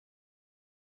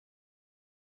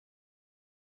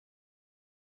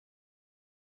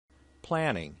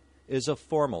Planning is a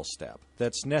formal step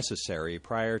that's necessary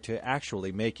prior to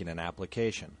actually making an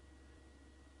application.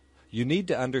 You need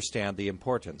to understand the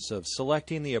importance of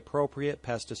selecting the appropriate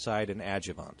pesticide and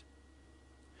adjuvant.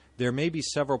 There may be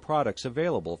several products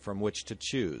available from which to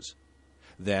choose.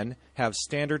 Then, have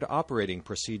standard operating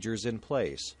procedures in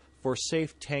place for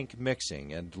safe tank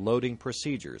mixing and loading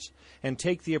procedures, and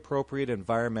take the appropriate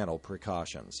environmental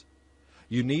precautions.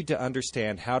 You need to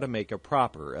understand how to make a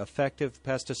proper, effective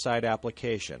pesticide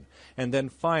application, and then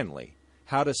finally,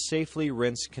 how to safely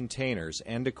rinse containers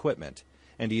and equipment,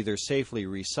 and either safely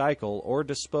recycle or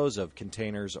dispose of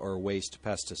containers or waste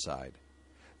pesticide.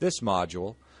 This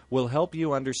module will help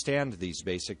you understand these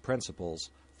basic principles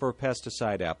for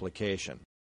pesticide application.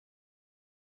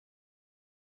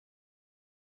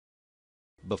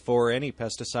 Before any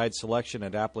pesticide selection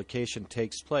and application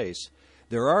takes place,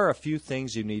 there are a few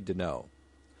things you need to know.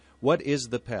 What is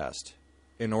the pest?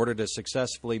 In order to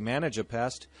successfully manage a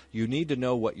pest, you need to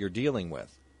know what you're dealing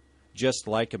with. Just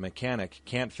like a mechanic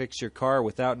can't fix your car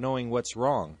without knowing what's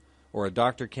wrong, or a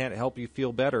doctor can't help you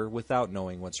feel better without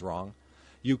knowing what's wrong,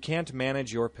 you can't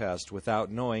manage your pest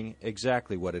without knowing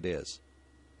exactly what it is.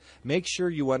 Make sure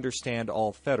you understand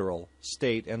all federal,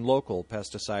 state, and local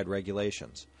pesticide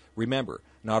regulations. Remember,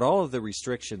 not all of the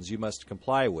restrictions you must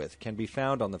comply with can be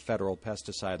found on the federal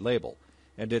pesticide label,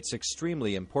 and it's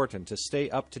extremely important to stay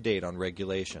up to date on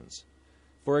regulations.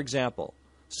 For example,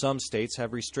 some states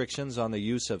have restrictions on the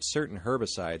use of certain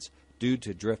herbicides due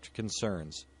to drift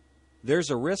concerns. There's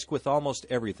a risk with almost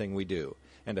everything we do,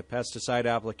 and a pesticide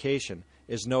application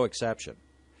is no exception.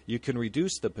 You can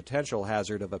reduce the potential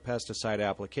hazard of a pesticide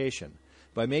application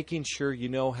by making sure you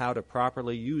know how to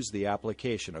properly use the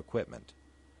application equipment.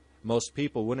 Most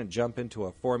people wouldn't jump into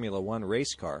a Formula One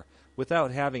race car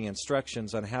without having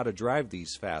instructions on how to drive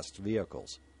these fast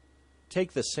vehicles.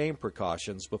 Take the same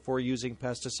precautions before using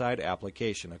pesticide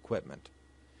application equipment.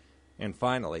 And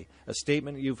finally, a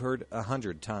statement you've heard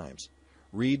 100 times.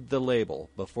 Read the label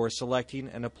before selecting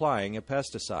and applying a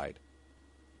pesticide.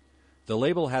 The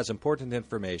label has important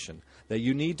information that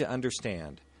you need to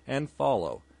understand and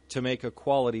follow to make a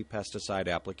quality pesticide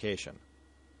application.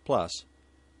 Plus,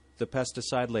 the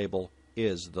pesticide label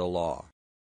is the law.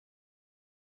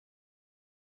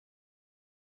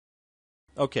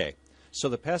 Okay, so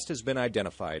the pest has been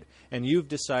identified, and you've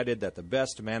decided that the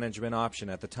best management option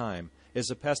at the time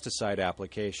is a pesticide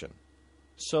application.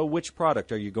 So which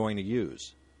product are you going to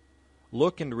use?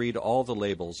 Look and read all the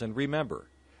labels, and remember,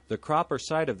 the crop or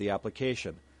site of the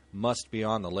application must be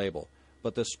on the label,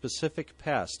 but the specific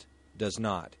pest does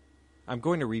not. I'm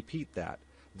going to repeat that.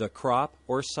 The crop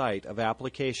or site of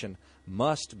application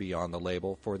must be on the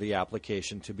label for the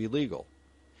application to be legal.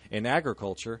 In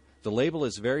agriculture, the label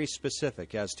is very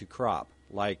specific as to crop,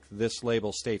 like this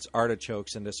label states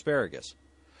artichokes and asparagus,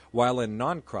 while in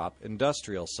non-crop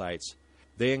industrial sites,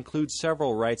 they include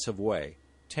several rights of way,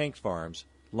 tank farms,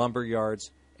 lumber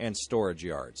yards, and storage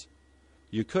yards.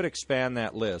 You could expand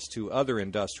that list to other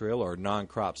industrial or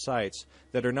non-crop sites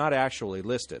that are not actually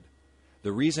listed.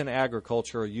 The reason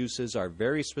agricultural uses are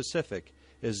very specific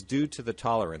is due to the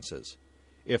tolerances.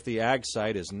 If the ag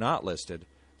site is not listed,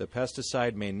 the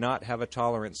pesticide may not have a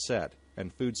tolerance set,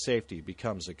 and food safety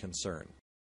becomes a concern.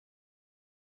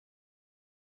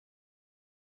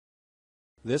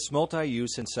 This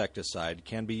multi-use insecticide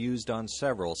can be used on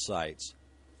several sites.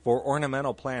 For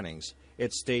ornamental plantings,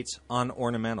 it states on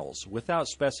ornamentals without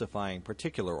specifying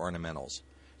particular ornamentals,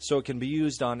 so it can be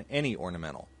used on any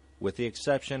ornamental, with the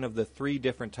exception of the 3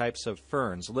 different types of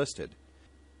ferns listed,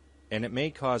 and it may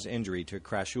cause injury to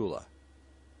Crassula.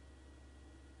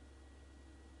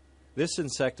 This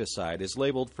insecticide is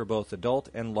labeled for both adult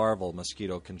and larval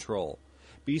mosquito control.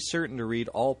 Be certain to read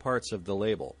all parts of the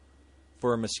label.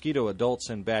 For mosquito adults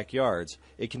in backyards,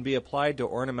 it can be applied to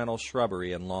ornamental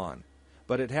shrubbery and lawn,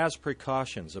 but it has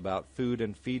precautions about food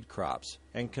and feed crops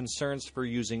and concerns for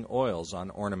using oils on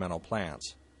ornamental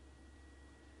plants.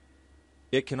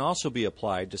 It can also be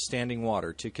applied to standing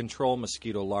water to control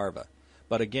mosquito larvae,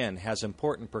 but again has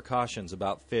important precautions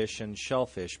about fish and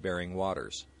shellfish-bearing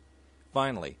waters.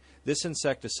 Finally, this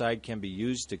insecticide can be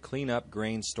used to clean up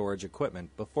grain storage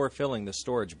equipment before filling the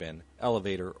storage bin,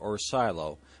 elevator, or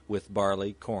silo with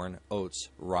barley, corn, oats,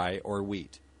 rye, or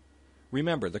wheat.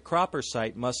 Remember, the crop or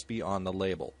site must be on the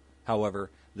label.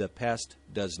 However, the pest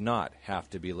does not have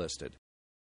to be listed.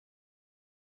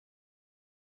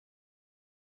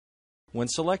 When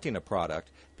selecting a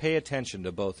product, pay attention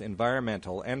to both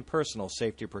environmental and personal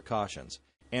safety precautions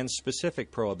and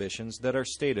specific prohibitions that are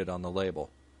stated on the label.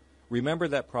 Remember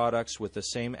that products with the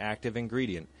same active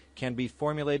ingredient can be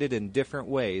formulated in different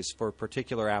ways for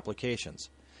particular applications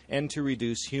and to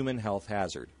reduce human health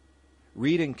hazard.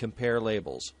 Read and compare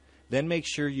labels. Then make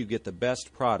sure you get the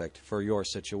best product for your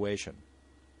situation.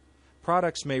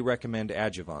 Products may recommend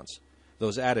adjuvants,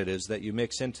 those additives that you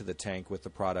mix into the tank with the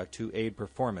product to aid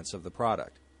performance of the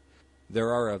product.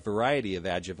 There are a variety of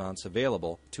adjuvants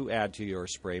available to add to your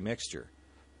spray mixture.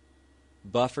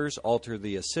 Buffers alter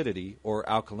the acidity or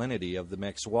alkalinity of the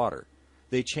mixed water.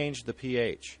 They change the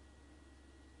pH.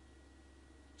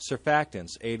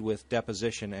 Surfactants aid with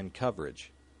deposition and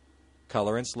coverage.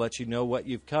 Colorants let you know what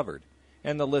you've covered,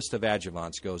 and the list of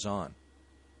adjuvants goes on.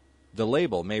 The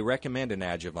label may recommend an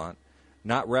adjuvant,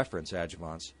 not reference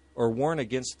adjuvants, or warn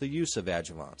against the use of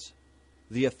adjuvants.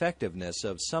 The effectiveness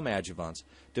of some adjuvants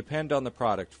depend on the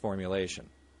product formulation.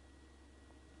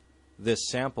 This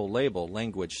sample label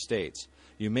language states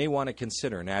you may want to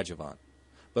consider an adjuvant,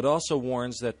 but also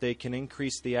warns that they can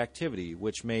increase the activity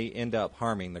which may end up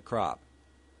harming the crop.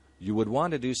 You would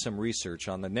want to do some research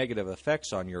on the negative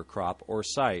effects on your crop or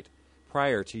site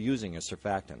prior to using a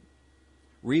surfactant.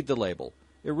 Read the label.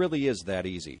 It really is that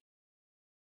easy.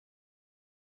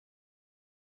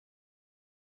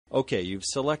 Okay, you've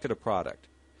selected a product.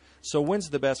 So when's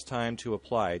the best time to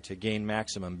apply to gain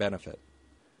maximum benefit?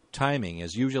 Timing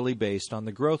is usually based on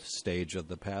the growth stage of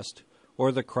the pest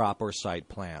or the crop or site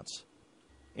plants.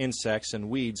 Insects and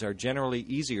weeds are generally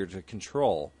easier to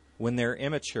control when they're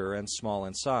immature and small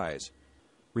in size.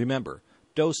 Remember,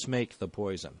 dose make the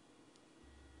poison.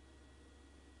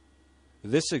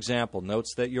 This example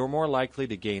notes that you're more likely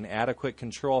to gain adequate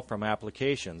control from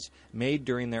applications made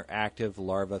during their active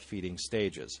larva feeding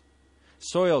stages.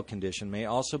 Soil condition may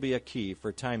also be a key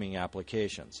for timing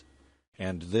applications.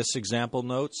 And this example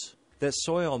notes that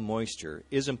soil moisture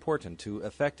is important to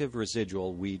effective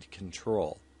residual weed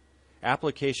control.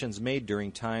 Applications made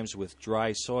during times with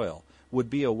dry soil would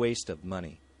be a waste of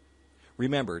money.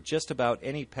 Remember, just about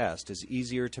any pest is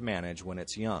easier to manage when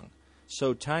it's young,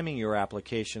 so timing your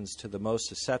applications to the most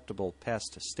susceptible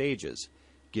pest stages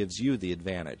gives you the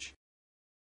advantage.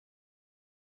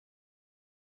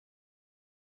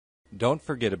 Don't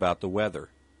forget about the weather.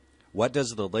 What does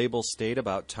the label state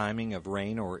about timing of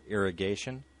rain or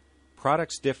irrigation?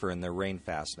 Products differ in their rain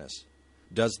fastness.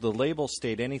 Does the label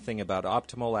state anything about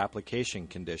optimal application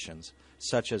conditions,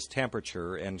 such as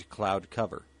temperature and cloud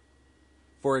cover?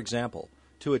 For example,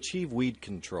 to achieve weed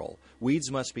control,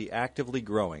 weeds must be actively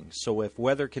growing, so if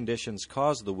weather conditions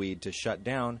cause the weed to shut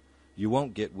down, you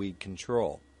won't get weed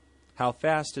control. How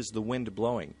fast is the wind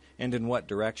blowing, and in what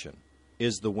direction?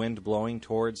 Is the wind blowing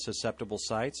towards susceptible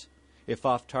sites? If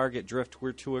off-target drift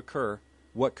were to occur,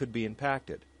 what could be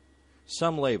impacted?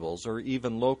 Some labels, or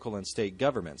even local and state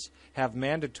governments, have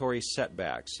mandatory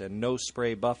setbacks and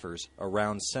no-spray buffers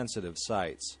around sensitive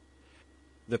sites.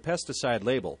 The pesticide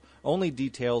label only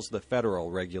details the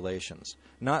federal regulations,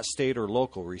 not state or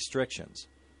local restrictions.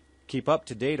 Keep up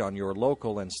to date on your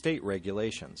local and state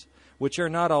regulations, which are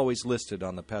not always listed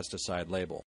on the pesticide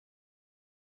label.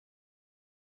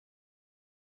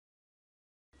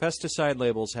 Pesticide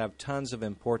labels have tons of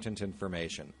important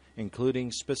information,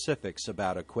 including specifics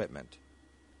about equipment.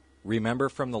 Remember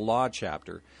from the law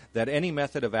chapter that any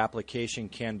method of application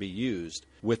can be used,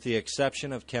 with the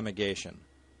exception of chemigation.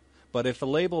 But if a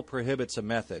label prohibits a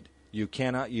method, you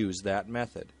cannot use that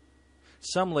method.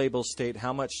 Some labels state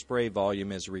how much spray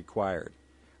volume is required.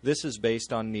 This is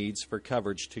based on needs for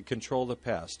coverage to control the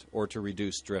pest or to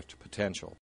reduce drift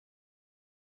potential.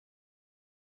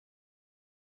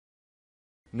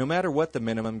 No matter what the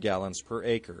minimum gallons per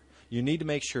acre, you need to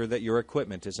make sure that your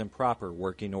equipment is in proper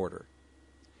working order.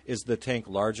 Is the tank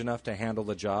large enough to handle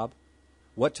the job?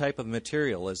 What type of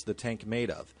material is the tank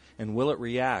made of, and will it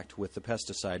react with the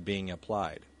pesticide being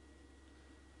applied?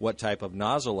 What type of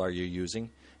nozzle are you using,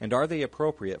 and are they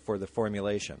appropriate for the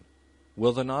formulation?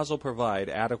 Will the nozzle provide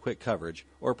adequate coverage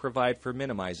or provide for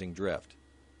minimizing drift?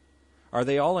 Are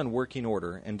they all in working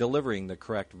order and delivering the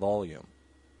correct volume?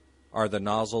 Are the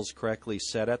nozzles correctly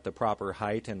set at the proper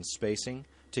height and spacing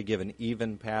to give an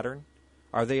even pattern?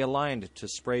 Are they aligned to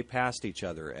spray past each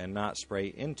other and not spray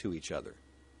into each other?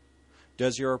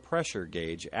 Does your pressure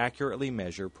gauge accurately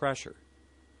measure pressure?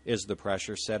 Is the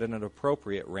pressure set in an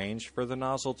appropriate range for the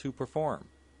nozzle to perform?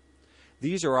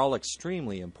 These are all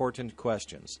extremely important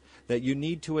questions that you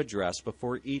need to address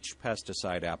before each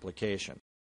pesticide application.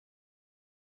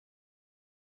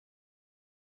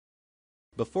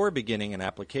 Before beginning an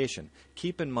application,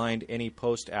 keep in mind any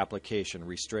post-application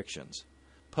restrictions.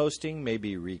 Posting may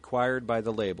be required by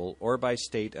the label or by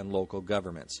state and local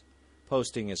governments.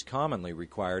 Posting is commonly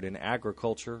required in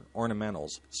agriculture,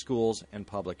 ornamentals, schools, and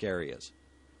public areas.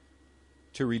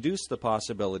 To reduce the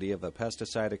possibility of a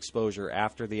pesticide exposure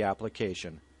after the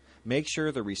application, make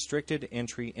sure the restricted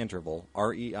entry interval,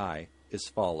 REI, is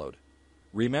followed.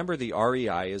 Remember, the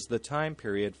REI is the time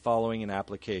period following an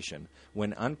application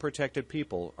when unprotected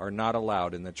people are not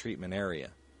allowed in the treatment area.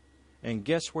 And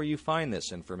guess where you find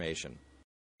this information?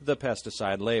 The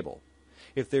pesticide label.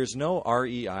 If there's no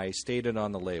REI stated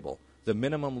on the label, the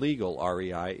minimum legal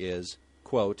REI is,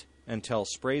 quote, until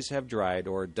sprays have dried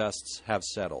or dusts have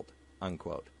settled,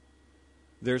 unquote.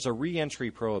 There's a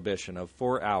re-entry prohibition of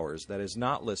 4 hours that is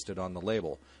not listed on the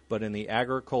label, but in the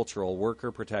Agricultural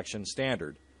Worker Protection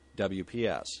Standard,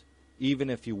 WPS, even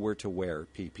if you were to wear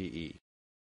PPE.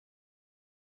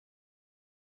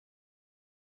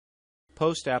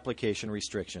 Post-application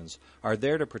restrictions are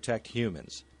there to protect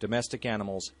humans, domestic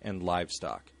animals, and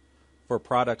livestock. For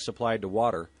products applied to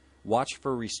water, watch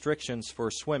for restrictions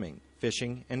for swimming,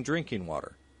 fishing, and drinking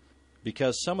water.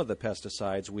 Because some of the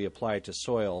pesticides we apply to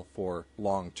soil for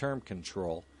long-term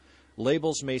control,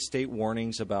 labels may state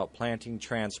warnings about planting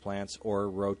transplants or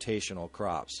rotational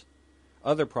crops.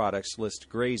 Other products list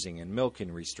grazing and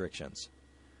milking restrictions.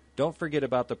 Don't forget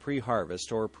about the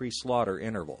pre-harvest or pre-slaughter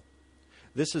interval.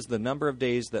 This is the number of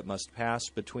days that must pass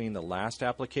between the last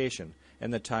application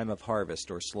and the time of harvest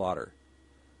or slaughter.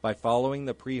 By following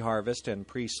the pre-harvest and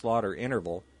pre-slaughter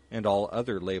interval and all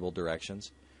other label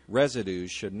directions,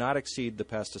 residues should not exceed the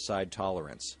pesticide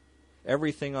tolerance.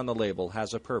 Everything on the label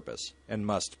has a purpose and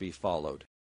must be followed.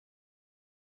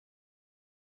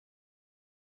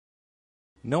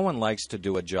 No one likes to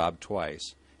do a job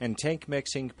twice, and tank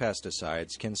mixing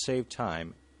pesticides can save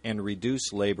time and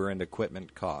reduce labor and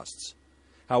equipment costs.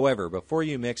 However, before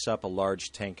you mix up a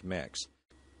large tank mix,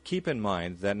 keep in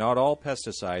mind that not all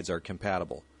pesticides are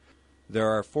compatible. There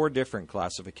are 4 different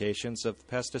classifications of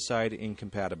pesticide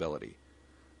incompatibility.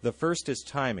 The first is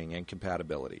timing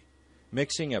incompatibility.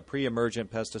 Mixing a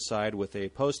pre-emergent pesticide with a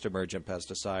post-emergent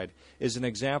pesticide is an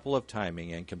example of timing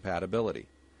incompatibility.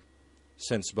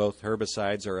 Since both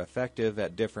herbicides are effective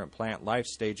at different plant life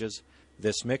stages,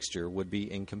 this mixture would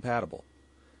be incompatible.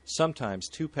 Sometimes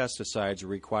 2 pesticides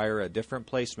require a different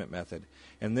placement method,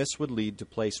 and this would lead to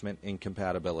placement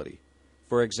incompatibility.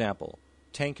 For example,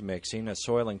 tank mixing a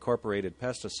soil-incorporated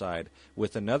pesticide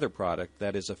with another product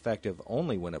that is effective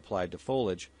only when applied to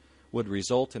foliage would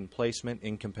result in placement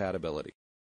incompatibility.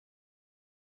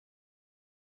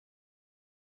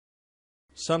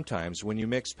 Sometimes when you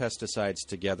mix pesticides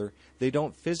together, they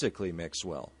don't physically mix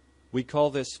well. We call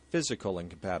this physical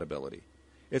incompatibility.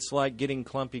 It's like getting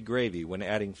clumpy gravy when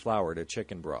adding flour to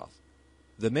chicken broth.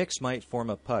 The mix might form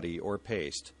a putty or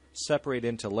paste, separate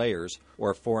into layers,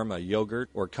 or form a yogurt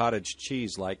or cottage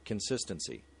cheese-like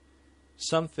consistency.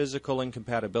 Some physical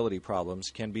incompatibility problems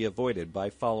can be avoided by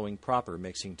following proper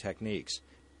mixing techniques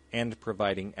and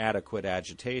providing adequate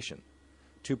agitation.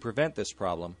 To prevent this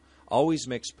problem, always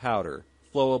mix powder,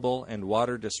 flowable, and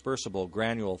water-dispersible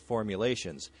granule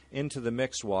formulations into the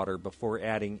mixed water before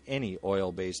adding any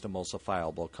oil-based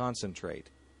emulsifiable concentrate.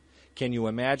 Can you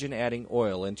imagine adding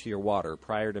oil into your water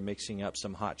prior to mixing up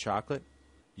some hot chocolate?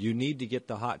 You need to get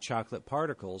the hot chocolate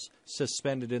particles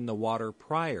suspended in the water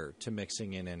prior to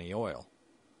mixing in any oil.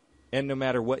 And no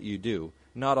matter what you do,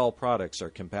 not all products are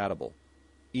compatible.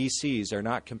 ECs are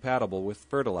not compatible with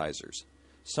fertilizers.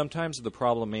 Sometimes the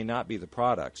problem may not be the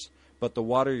products, but the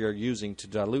water you're using to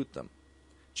dilute them.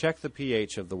 Check the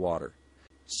pH of the water.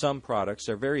 Some products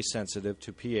are very sensitive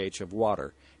to pH of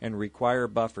water and require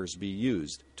buffers be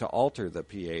used to alter the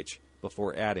pH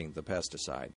before adding the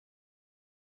pesticide.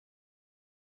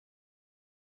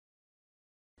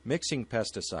 Mixing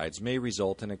pesticides may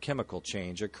result in a chemical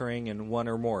change occurring in one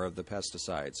or more of the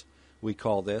pesticides. We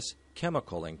call this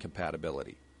chemical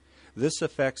incompatibility. This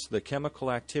affects the chemical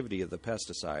activity of the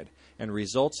pesticide and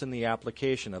results in the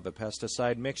application of a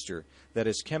pesticide mixture that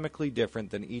is chemically different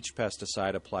than each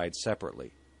pesticide applied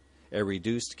separately. A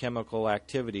reduced chemical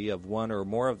activity of one or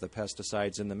more of the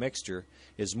pesticides in the mixture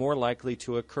is more likely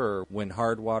to occur when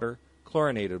hard water,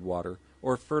 chlorinated water,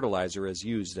 or fertilizer is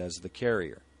used as the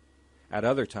carrier. At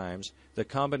other times, the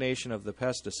combination of the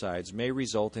pesticides may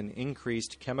result in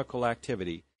increased chemical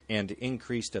activity and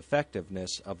increased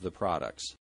effectiveness of the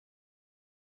products.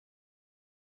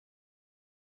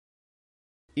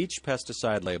 Each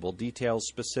pesticide label details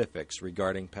specifics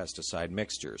regarding pesticide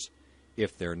mixtures,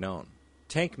 if they're known.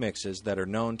 Tank mixes that are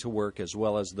known to work as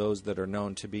well as those that are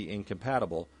known to be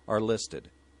incompatible are listed.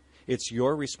 It's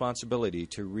your responsibility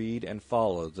to read and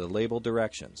follow the label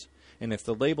directions, and if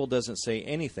the label doesn't say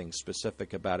anything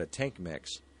specific about a tank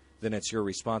mix, then it's your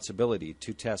responsibility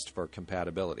to test for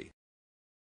compatibility.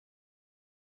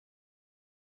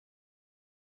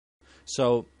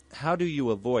 So, how do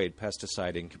you avoid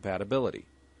pesticide incompatibility?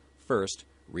 First,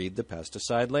 read the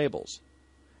pesticide labels.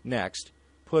 Next,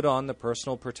 put on the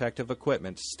personal protective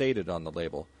equipment stated on the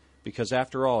label, because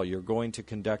after all, you're going to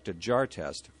conduct a jar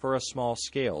test for a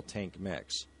small-scale tank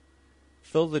mix.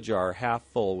 Fill the jar half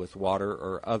full with water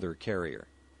or other carrier.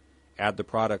 Add the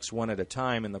products one at a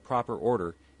time in the proper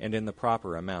order and in the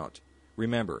proper amount.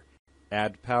 Remember,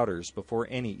 add powders before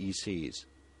any ECs.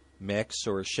 Mix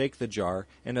or shake the jar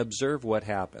and observe what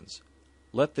happens.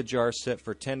 Let the jar sit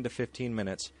for 10 to 15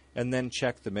 minutes and then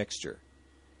check the mixture.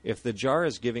 If the jar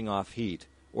is giving off heat,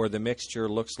 or the mixture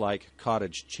looks like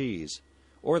cottage cheese,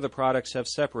 or the products have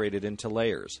separated into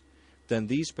layers, then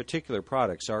these particular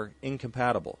products are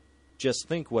incompatible. Just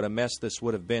think what a mess this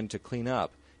would have been to clean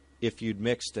up if you'd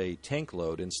mixed a tank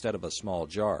load instead of a small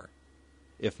jar.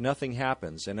 If nothing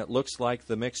happens and it looks like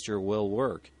the mixture will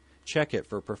work, check it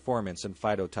for performance and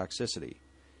phytotoxicity.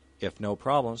 If no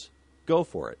problems, go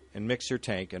for it and mix your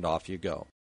tank and off you go.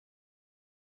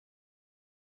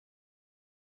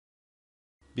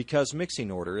 Because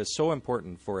mixing order is so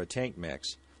important for a tank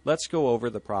mix, let's go over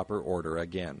the proper order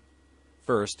again.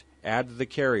 First, add the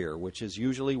carrier, which is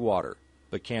usually water,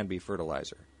 but can be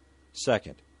fertilizer.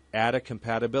 Second, add a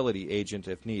compatibility agent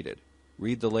if needed.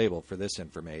 Read the label for this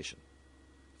information.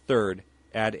 Third,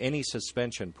 add any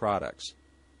suspension products.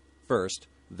 First,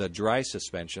 the dry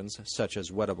suspensions, such as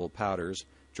wettable powders,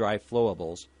 dry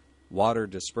flowables, water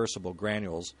dispersible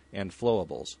granules, and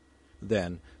flowables.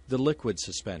 Then, the liquid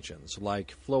suspensions,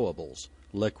 like flowables,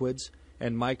 liquids,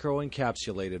 and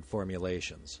microencapsulated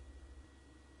formulations.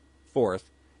 Fourth,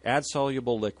 add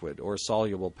soluble liquid or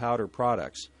soluble powder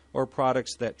products, or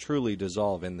products that truly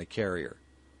dissolve in the carrier.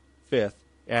 Fifth,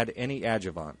 add any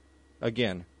adjuvant.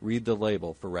 Again, read the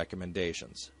label for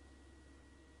recommendations.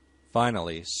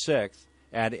 Finally, sixth,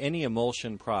 add any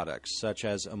emulsion products, such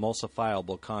as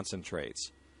emulsifiable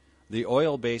concentrates. The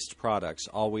oil-based products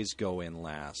always go in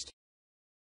last.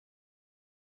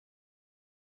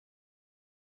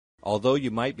 Although you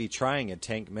might be trying a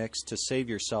tank mix to save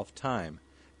yourself time,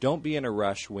 don't be in a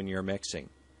rush when you're mixing.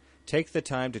 Take the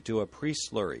time to do a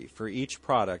pre-slurry for each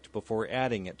product before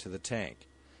adding it to the tank.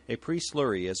 A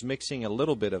pre-slurry is mixing a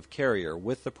little bit of carrier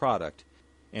with the product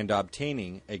and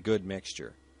obtaining a good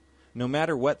mixture. No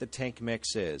matter what the tank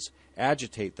mix is,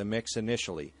 agitate the mix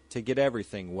initially to get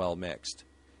everything well mixed.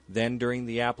 Then during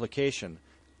the application,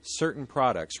 certain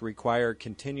products require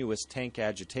continuous tank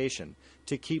agitation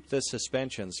to keep the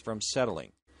suspensions from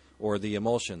settling or the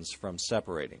emulsions from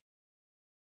separating.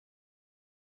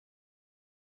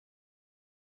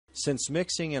 Since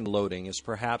mixing and loading is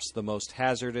perhaps the most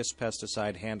hazardous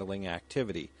pesticide handling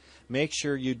activity, make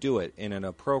sure you do it in an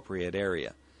appropriate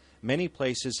area. Many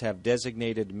places have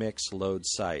designated mix-load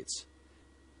sites.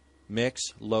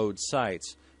 Mix-load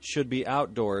sites should be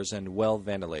outdoors and well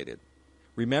ventilated.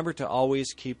 Remember to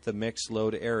always keep the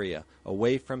mix-load area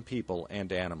away from people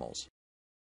and animals.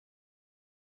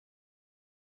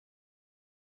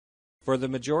 For the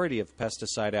majority of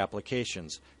pesticide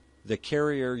applications, the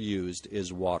carrier used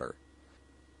is water.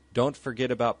 Don't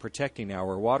forget about protecting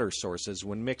our water sources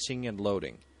when mixing and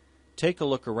loading. Take a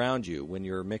look around you when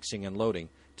you're mixing and loading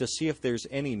to see if there's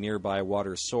any nearby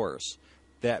water source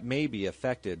that may be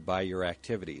affected by your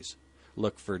activities.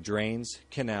 Look for drains,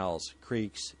 canals,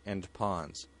 creeks, and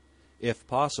ponds. If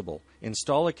possible,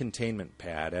 install a containment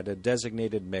pad at a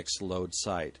designated mix-load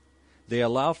site. They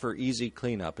allow for easy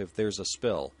cleanup if there's a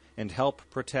spill and help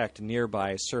protect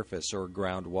nearby surface or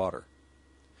groundwater.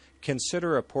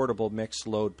 Consider a portable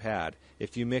mix-load pad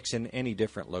if you mix in any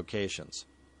different locations.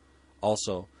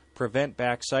 Also, prevent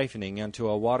back siphoning into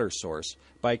a water source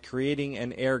by creating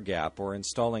an air gap or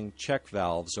installing check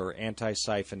valves or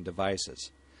anti-siphon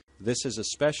devices. This is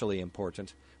especially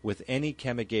important with any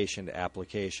chemigation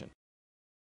application.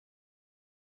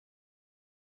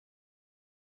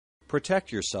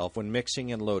 Protect yourself when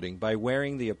mixing and loading by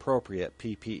wearing the appropriate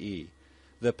PPE.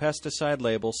 The pesticide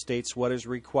label states what is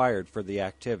required for the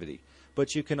activity,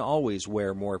 but you can always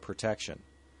wear more protection.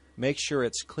 Make sure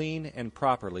it's clean and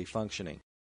properly functioning.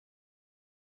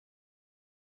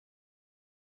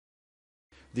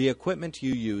 The equipment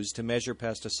you use to measure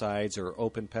pesticides or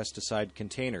open pesticide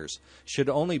containers should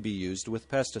only be used with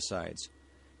pesticides.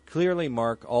 Clearly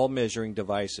mark all measuring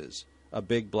devices. A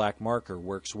big black marker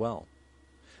works well.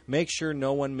 Make sure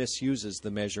no one misuses the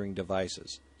measuring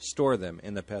devices. Store them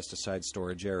in the pesticide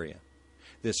storage area.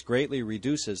 This greatly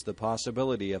reduces the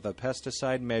possibility of a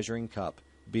pesticide measuring cup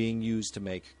being used to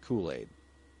make Kool-Aid.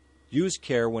 Use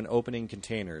care when opening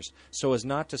containers so as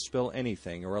not to spill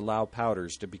anything or allow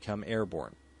powders to become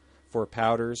airborne. For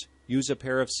powders, use a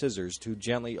pair of scissors to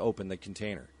gently open the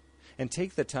container. And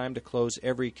take the time to close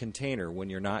every container when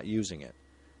you're not using it.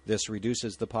 This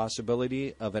reduces the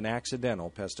possibility of an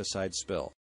accidental pesticide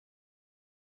spill.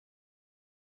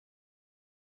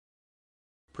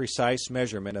 Precise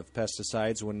measurement of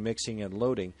pesticides when mixing and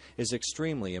loading is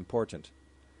extremely important.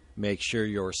 Make sure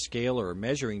your scale or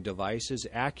measuring device is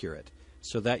accurate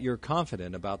so that you're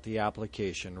confident about the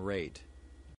application rate.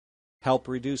 Help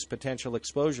reduce potential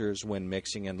exposures when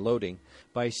mixing and loading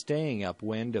by staying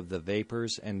upwind of the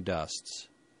vapors and dusts.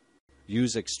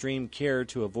 Use extreme care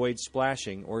to avoid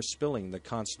splashing or spilling the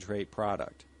concentrate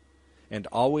product. And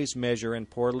always measure and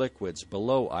pour liquids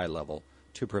below eye level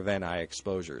to prevent eye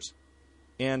exposures.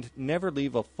 And never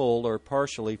leave a full or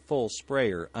partially full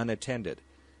sprayer unattended.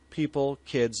 People,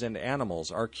 kids, and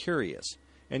animals are curious,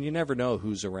 and you never know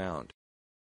who's around.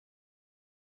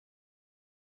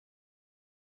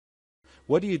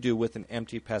 What do you do with an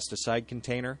empty pesticide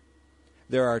container?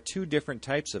 There are two different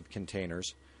types of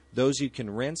containers, those you can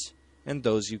rinse and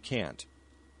those you can't.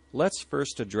 Let's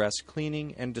first address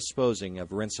cleaning and disposing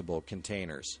of rinsable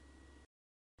containers.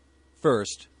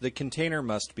 First, the container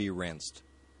must be rinsed.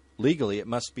 Legally, it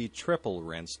must be triple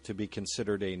rinsed to be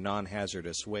considered a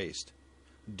non-hazardous waste.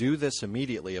 Do this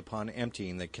immediately upon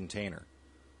emptying the container.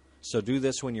 So do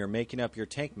this when you're making up your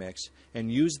tank mix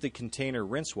and use the container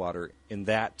rinse water in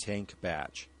that tank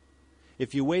batch.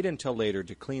 If you wait until later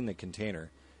to clean the container,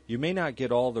 you may not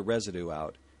get all the residue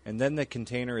out, and then the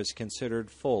container is considered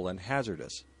full and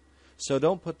hazardous. So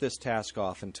don't put this task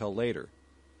off until later.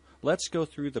 Let's go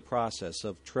through the process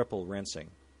of triple rinsing.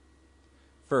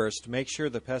 First, make sure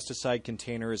the pesticide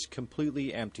container is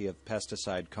completely empty of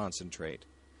pesticide concentrate.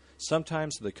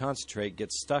 Sometimes the concentrate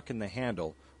gets stuck in the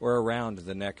handle or around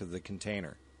the neck of the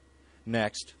container.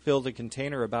 Next, fill the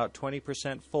container about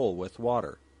 20% full with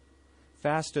water.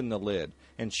 Fasten the lid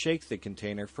and shake the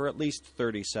container for at least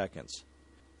 30 seconds.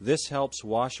 This helps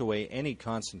wash away any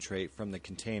concentrate from the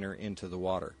container into the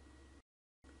water.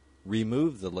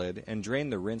 Remove the lid and drain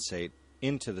the rinsate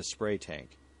into the spray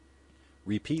tank.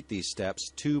 Repeat these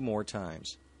steps 2 more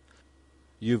times.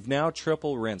 You've now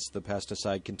triple rinsed the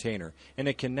pesticide container, and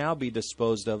it can now be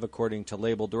disposed of according to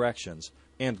label directions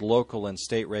and local and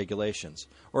state regulations,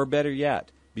 or better yet,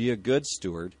 be a good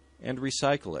steward and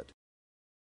recycle it.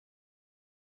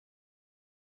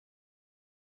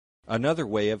 Another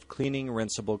way of cleaning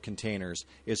rinsable containers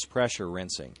is pressure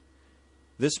rinsing.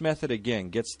 This method again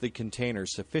gets the container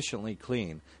sufficiently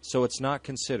clean so it's not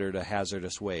considered a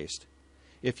hazardous waste.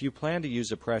 If you plan to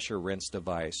use a pressure rinse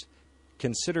device,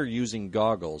 consider using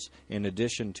goggles in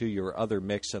addition to your other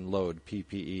mix and load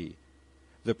PPE.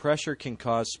 The pressure can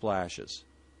cause splashes.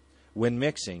 When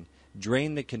mixing,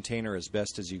 drain the container as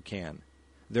best as you can.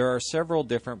 There are several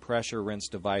different pressure rinse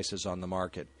devices on the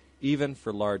market, even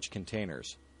for large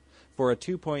containers. For a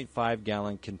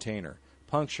 2.5-gallon container,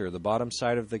 puncture the bottom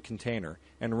side of the container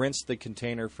and rinse the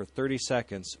container for 30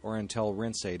 seconds or until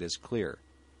rinsate is clear.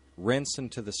 Rinse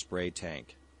into the spray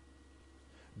tank.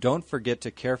 Don't forget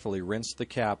to carefully rinse the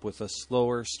cap with a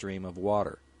slower stream of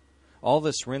water. All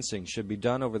this rinsing should be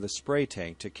done over the spray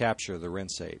tank to capture the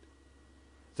rinsate.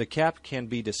 The cap can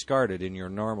be discarded in your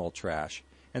normal trash,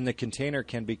 and the container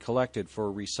can be collected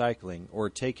for recycling or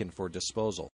taken for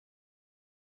disposal.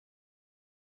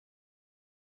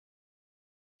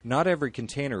 Not every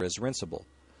container is rinsable.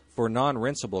 For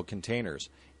non-rinsable containers,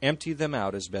 empty them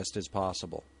out as best as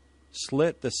possible.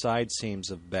 Slit the side seams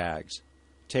of bags.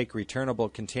 Take returnable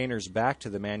containers back to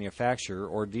the manufacturer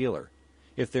or dealer.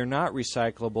 If they're not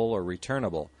recyclable or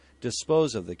returnable,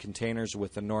 dispose of the containers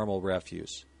with the normal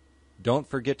refuse. Don't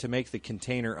forget to make the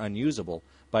container unusable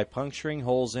by puncturing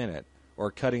holes in it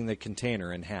or cutting the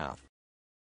container in half.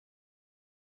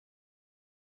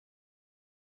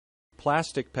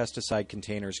 Plastic pesticide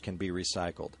containers can be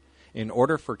recycled. In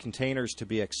order for containers to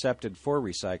be accepted for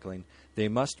recycling, they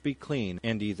must be clean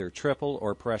and either triple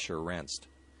or pressure rinsed.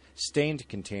 Stained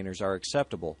containers are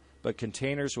acceptable, but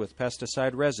containers with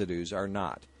pesticide residues are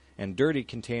not, and dirty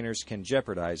containers can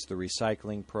jeopardize the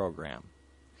recycling program.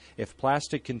 If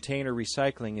plastic container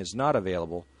recycling is not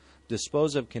available,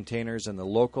 dispose of containers in the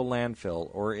local landfill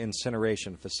or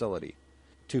incineration facility.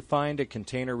 To find a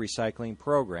container recycling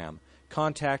program,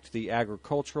 contact the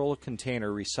Agricultural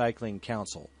Container Recycling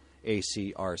Council,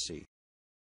 ACRC.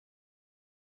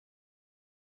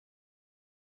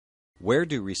 Where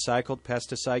do recycled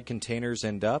pesticide containers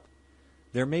end up?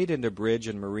 They're made into bridge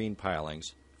and marine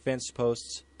pilings, fence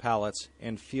posts, pallets,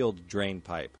 and field drain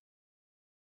pipe.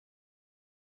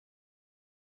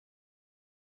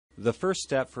 The first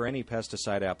step for any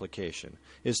pesticide application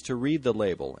is to read the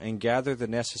label and gather the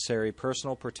necessary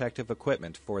personal protective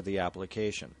equipment for the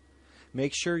application.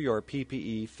 Make sure your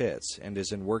PPE fits and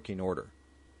is in working order.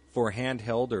 For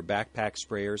handheld or backpack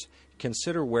sprayers,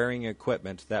 consider wearing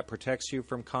equipment that protects you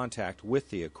from contact with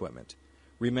the equipment.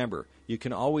 Remember, you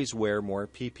can always wear more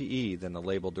PPE than the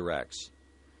label directs.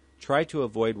 Try to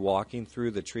avoid walking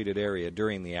through the treated area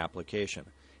during the application.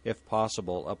 If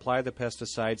possible, apply the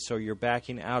pesticide so you're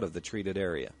backing out of the treated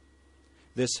area.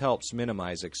 This helps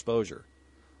minimize exposure.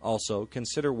 Also,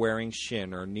 consider wearing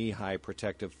shin or knee-high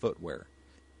protective footwear.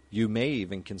 You may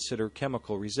even consider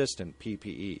chemical-resistant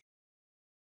PPE.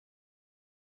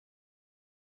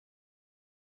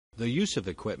 The use of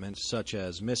equipment such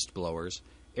as mist blowers,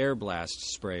 air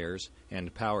blast sprayers,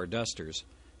 and power dusters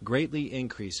greatly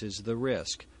increases the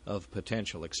risk of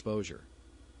potential exposure.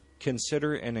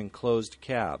 Consider an enclosed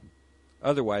cab.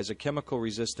 Otherwise, a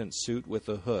chemical-resistant suit with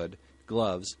a hood,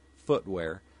 gloves,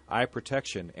 footwear, eye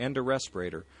protection, and a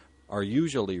respirator are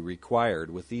usually required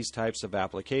with these types of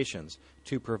applications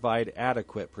to provide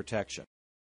adequate protection.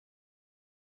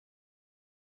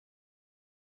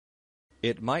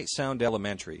 It might sound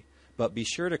elementary, but be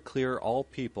sure to clear all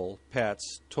people,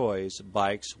 pets, toys,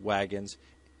 bikes, wagons,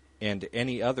 and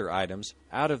any other items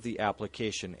out of the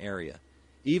application area.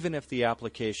 Even if the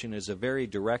application is a very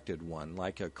directed one,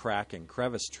 like a crack and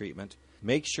crevice treatment,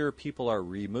 make sure people are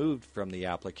removed from the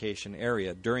application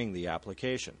area during the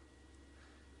application.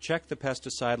 Check the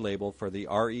pesticide label for the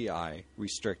REI,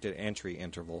 restricted entry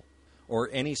interval, or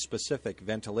any specific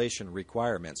ventilation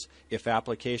requirements if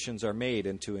applications are made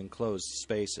into enclosed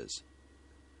spaces.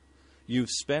 You've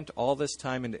spent all this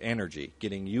time and energy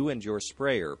getting you and your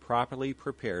sprayer properly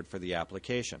prepared for the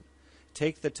application.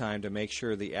 Take the time to make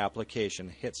sure the application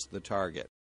hits the target.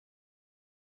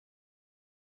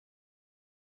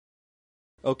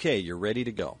 Okay, you're ready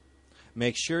to go.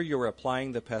 Make sure you're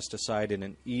applying the pesticide in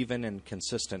an even and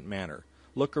consistent manner.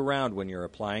 Look around when you're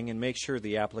applying and make sure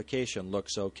the application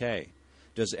looks okay.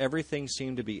 Does everything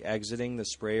seem to be exiting the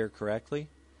sprayer correctly?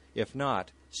 If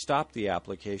not, stop the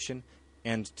application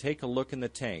and take a look in the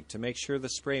tank to make sure the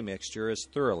spray mixture is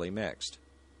thoroughly mixed.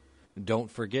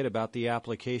 Don't forget about the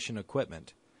application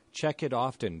equipment. Check it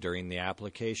often during the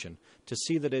application to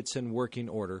see that it's in working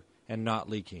order and not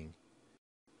leaking.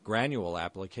 Granule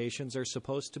applications are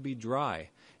supposed to be dry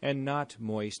and not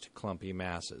moist, clumpy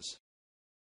masses.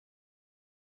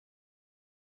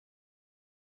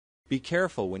 Be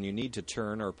careful when you need to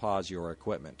turn or pause your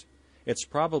equipment. It's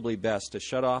probably best to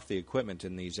shut off the equipment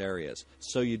in these areas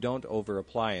so you don't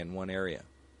over-apply in one area.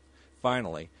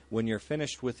 Finally, when you're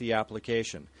finished with the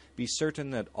application, be certain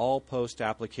that all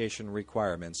post-application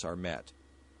requirements are met.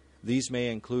 These may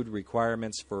include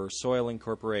requirements for soil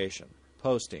incorporation,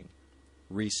 posting,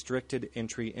 restricted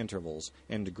entry intervals,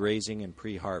 and grazing and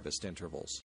pre-harvest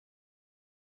intervals.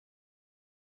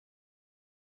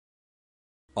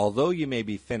 Although you may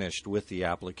be finished with the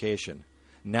application,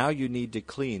 now you need to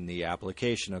clean the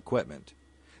application equipment.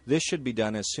 This should be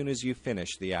done as soon as you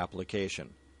finish the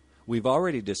application. We've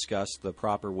already discussed the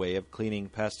proper way of cleaning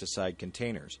pesticide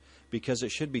containers because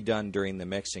it should be done during the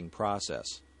mixing process.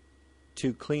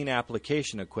 To clean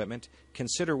application equipment,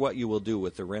 consider what you will do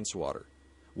with the rinse water.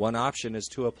 One option is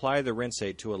to apply the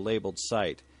rinsate to a labeled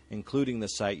site, including the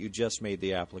site you just made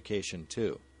the application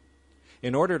to.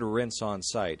 In order to rinse on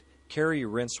site, carry your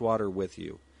rinse water with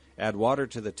you. Add water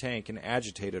to the tank and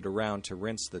agitate it around to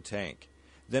rinse the tank.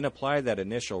 Then apply that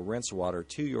initial rinse water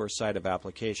to your site of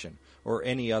application or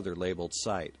any other labeled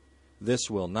site. This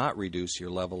will not reduce your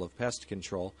level of pest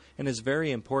control and is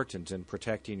very important in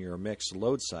protecting your mixed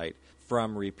load site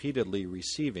from repeatedly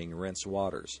receiving rinse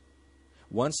waters.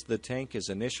 Once the tank is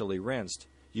initially rinsed,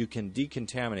 you can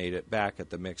decontaminate it back at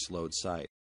the mixed load site.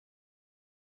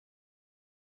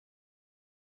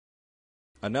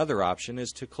 Another option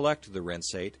is to collect the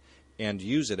rinsate and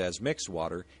use it as mixed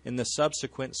water in the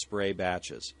subsequent spray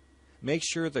batches. Make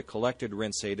sure the collected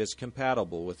rinsate is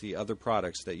compatible with the other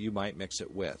products that you might mix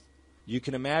it with. You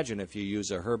can imagine if you use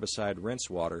a herbicide rinse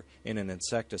water in an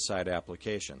insecticide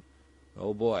application.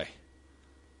 Oh boy.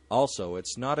 Also,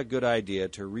 it's not a good idea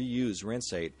to reuse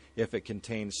rinsate if it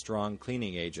contains strong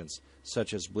cleaning agents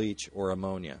such as bleach or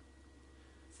ammonia.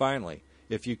 Finally,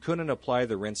 if you couldn't apply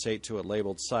the rinsate to a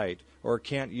labeled site or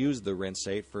can't use the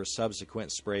rinsate for subsequent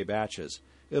spray batches,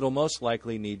 it'll most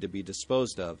likely need to be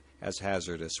disposed of as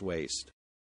hazardous waste.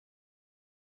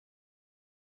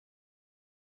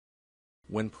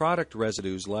 When product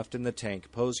residues left in the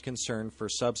tank pose concern for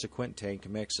subsequent tank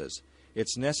mixes,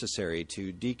 it's necessary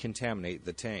to decontaminate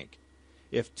the tank.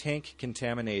 If tank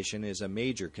contamination is a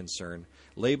major concern,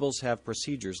 labels have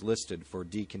procedures listed for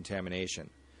decontamination.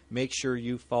 Make sure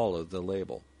you follow the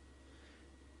label.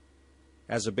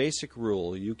 As a basic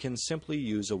rule, you can simply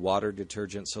use a water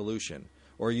detergent solution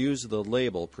or use the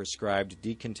label prescribed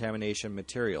decontamination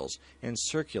materials and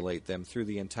circulate them through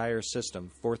the entire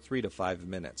system for 3 to 5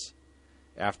 minutes.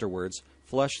 Afterwards,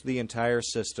 flush the entire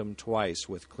system twice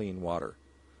with clean water.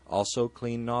 Also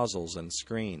clean nozzles and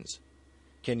screens.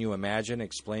 Can you imagine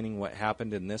explaining what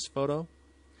happened in this photo?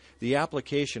 The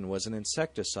application was an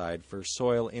insecticide for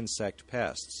soil insect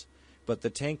pests, but the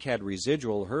tank had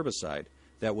residual herbicide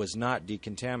that was not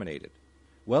decontaminated.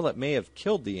 Well, it may have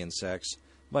killed the insects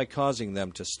by causing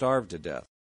them to starve to death.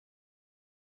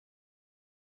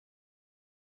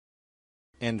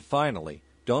 And finally,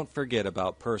 don't forget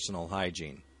about personal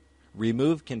hygiene.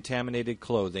 Remove contaminated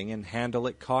clothing and handle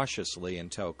it cautiously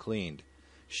until cleaned.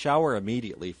 Shower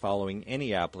immediately following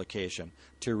any application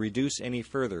to reduce any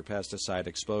further pesticide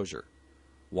exposure.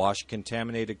 Wash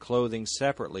contaminated clothing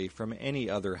separately from any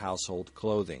other household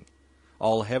clothing.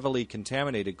 All heavily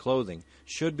contaminated clothing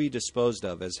should be disposed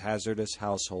of as hazardous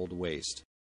household waste.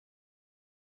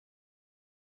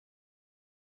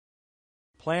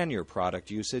 Plan your product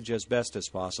usage as best as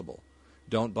possible.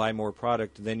 Don't buy more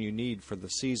product than you need for the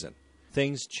season.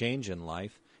 Things change in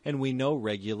life, and we know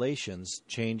regulations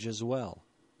change as well.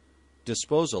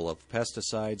 Disposal of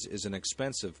pesticides is an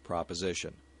expensive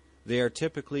proposition. They are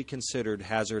typically considered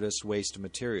hazardous waste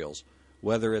materials,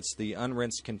 whether it's the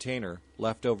unrinsed container,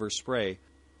 leftover spray,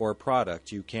 or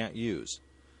product you can't use.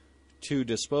 To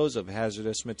dispose of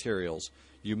hazardous materials,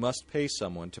 you must pay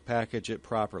someone to package it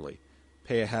properly,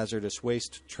 pay a hazardous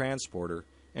waste transporter,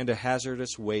 and a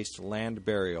hazardous waste land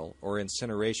burial or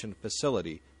incineration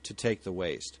facility to take the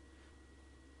waste.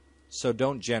 So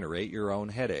don't generate your own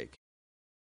headache.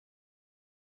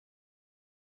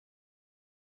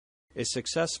 A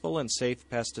successful and safe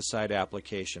pesticide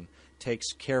application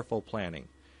takes careful planning.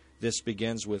 This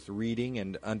begins with reading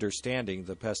and understanding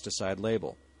the pesticide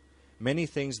label. Many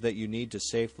things that you need to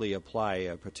safely apply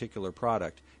a particular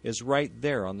product is right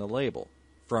there on the label,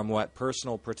 from what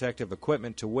personal protective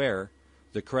equipment to wear,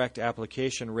 the correct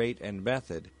application rate and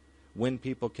method, when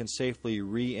people can safely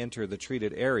re-enter the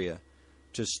treated area,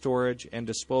 to storage and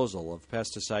disposal of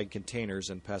pesticide containers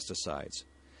and pesticides.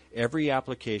 Every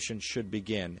application should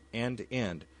begin and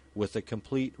end with a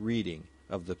complete reading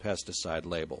of the pesticide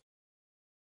label.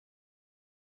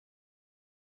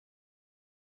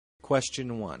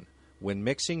 Question 1. When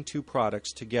mixing two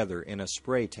products together in a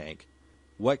spray tank,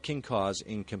 what can cause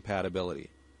incompatibility?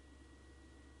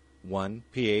 1.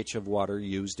 pH of water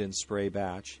used in spray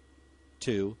batch.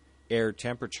 2. Air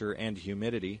temperature and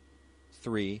humidity.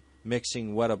 3.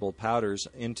 Mixing wettable powders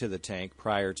into the tank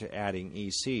prior to adding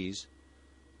ECs.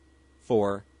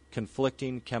 4.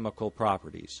 Conflicting chemical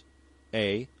properties.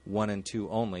 A. 1 and 2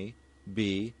 only.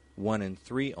 B. 1 and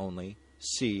 3 only.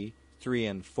 C. 3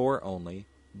 and 4 only.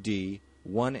 D.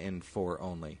 1 and 4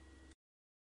 only.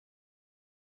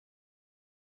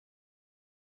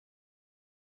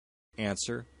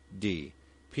 Answer D.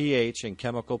 pH and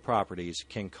chemical properties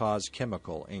can cause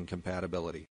chemical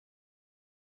incompatibility.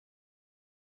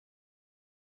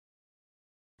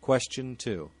 Question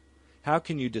 2. How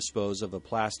can you dispose of a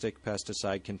plastic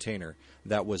pesticide container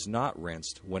that was not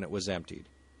rinsed when it was emptied?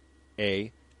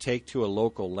 A. Take to a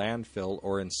local landfill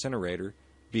or incinerator.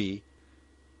 B.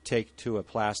 Take to a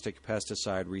plastic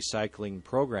pesticide recycling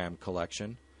program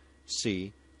collection.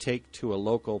 C. Take to a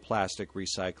local plastic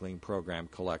recycling program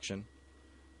collection.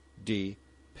 D.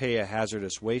 Pay a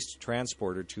hazardous waste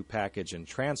transporter to package and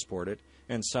transport it,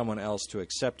 and someone else to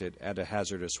accept it at a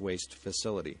hazardous waste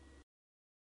facility.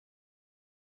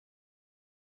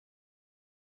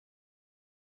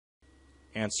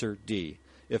 Answer D.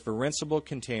 If a rinsable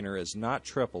container is not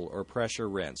triple or pressure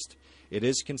rinsed, it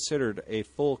is considered a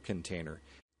full container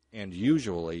and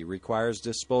usually requires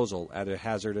disposal at a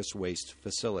hazardous waste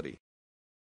facility.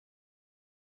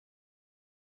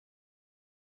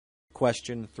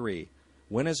 Question 3.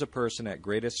 When is a person at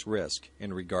greatest risk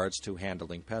in regards to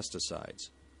handling pesticides?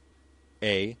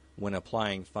 A. When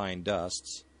applying fine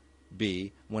dusts.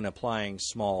 B. When applying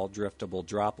small driftable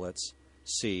droplets.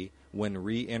 C. When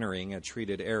re-entering a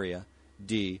treated area.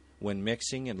 D. When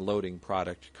mixing and loading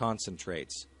product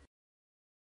concentrates.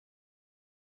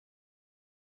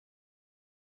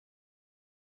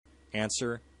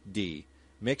 Answer D.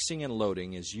 Mixing and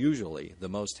loading is usually the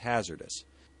most hazardous,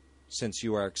 since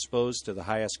you are exposed to the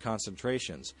highest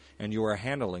concentrations and you are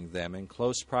handling them in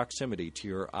close proximity to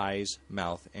your eyes,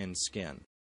 mouth, and skin.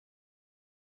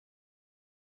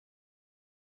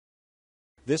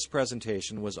 This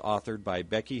presentation was authored by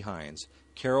Becky Hines,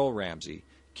 Carol Ramsey,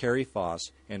 Carrie Foss,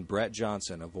 and Brett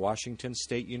Johnson of Washington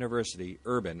State University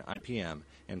Urban IPM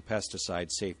and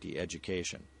Pesticide Safety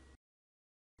Education.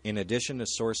 In addition to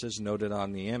sources noted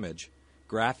on the image,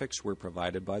 graphics were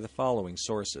provided by the following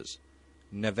sources: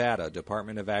 Nevada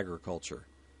Department of Agriculture,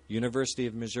 University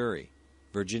of Missouri,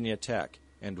 Virginia Tech,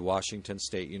 and Washington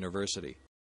State University.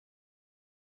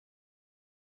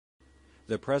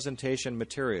 The presentation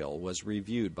material was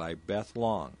reviewed by Beth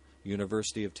Long,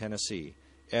 University of Tennessee,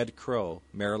 Ed Crow,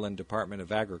 Maryland Department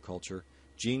of Agriculture,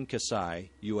 Gene Kasai,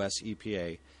 U.S.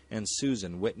 EPA, and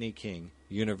Susan Whitney King,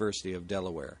 University of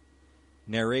Delaware.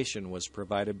 Narration was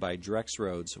provided by Drex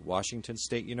Rhodes, Washington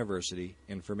State University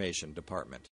Information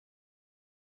Department.